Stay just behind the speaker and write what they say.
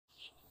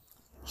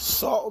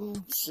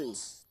Salton Sea,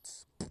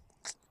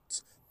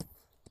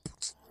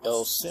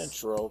 El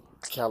Centro,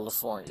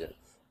 California,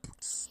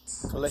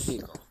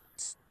 Colehigo,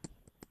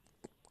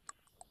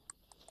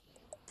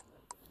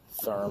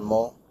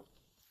 Thermal,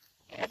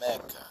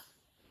 Mecca,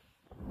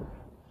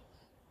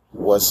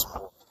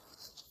 Westmore,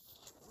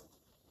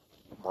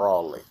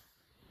 Brawley,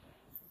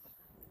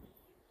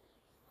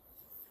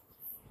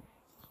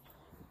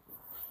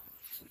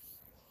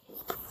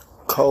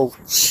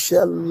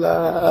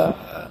 Coachella,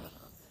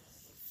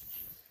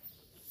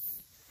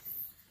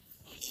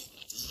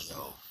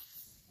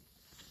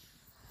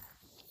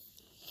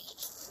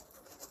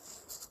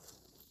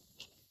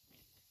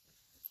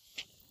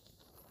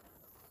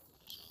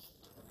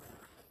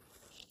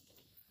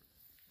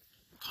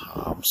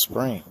 Palm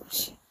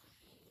Springs,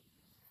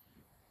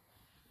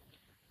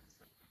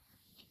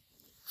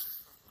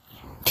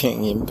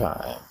 Pinyon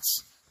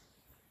Pines,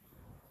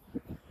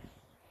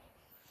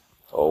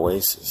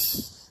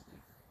 Oasis,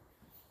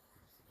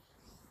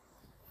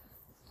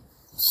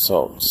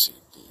 Salton Sea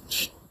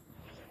Beach,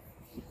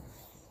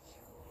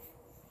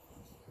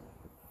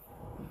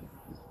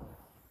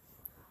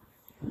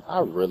 I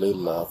really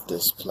love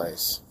this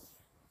place.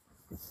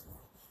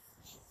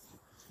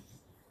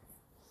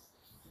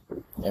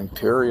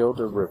 Imperial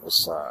to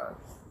Riverside,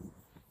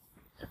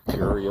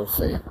 Imperial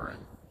favorite.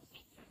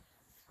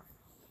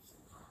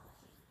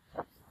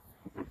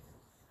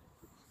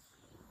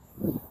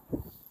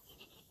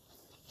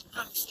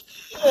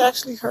 It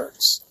actually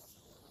hurts.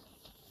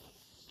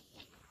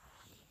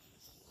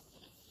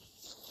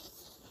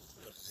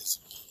 But it is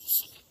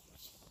beautiful,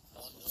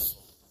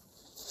 wonderful.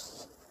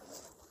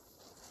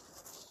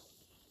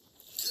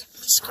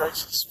 Goodness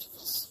gracious.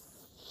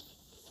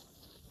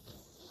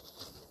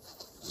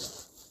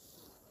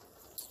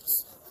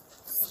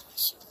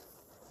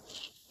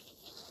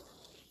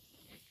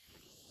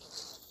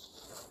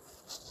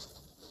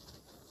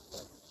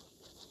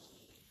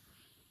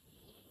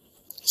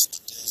 It's the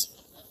desert.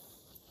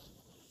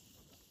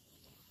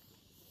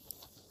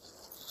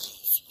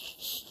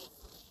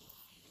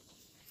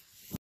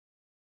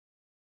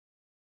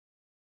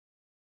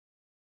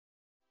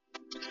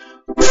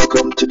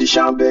 Welcome to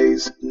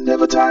Dovbz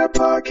Never Tire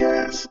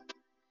Podcast.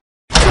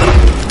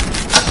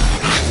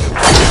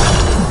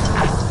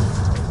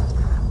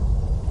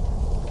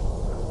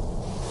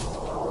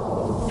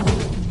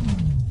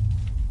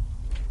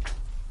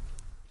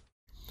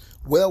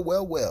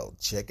 Well,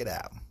 check it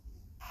out.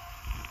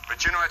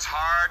 But you know, it's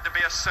hard to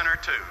be a sinner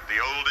too, the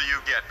older you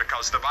get,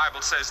 because the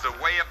Bible says the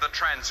way of the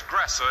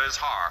transgressor is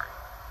hard.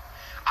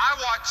 I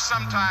watch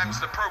sometimes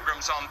the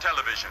programs on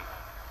television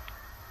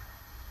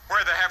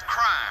where they have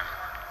crime.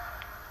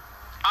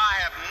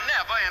 I have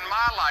never in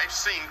my life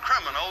seen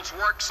criminals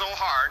work so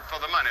hard for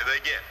the money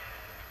they get.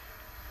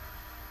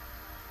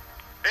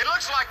 It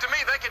looks like to me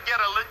they could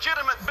get a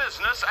legitimate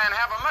business and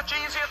have a much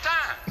easier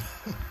time.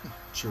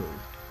 True.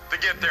 To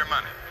get their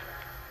money.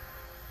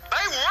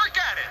 They work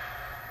at it.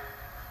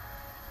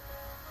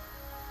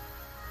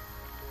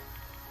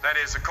 That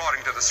is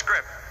according to the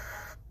script.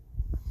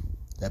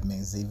 That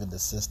means even the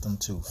system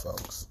too,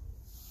 folks.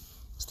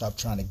 Stop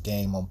trying to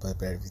game on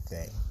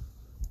everything.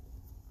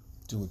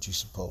 Do what you're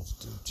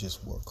supposed to do.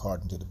 Just work hard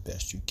and do the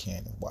best you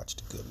can and watch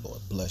the good Lord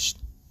bless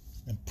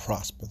and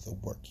prosper the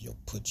work you'll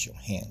put your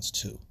hands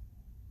to.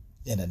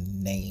 In the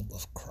name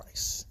of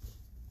Christ.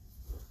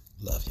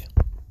 Love you.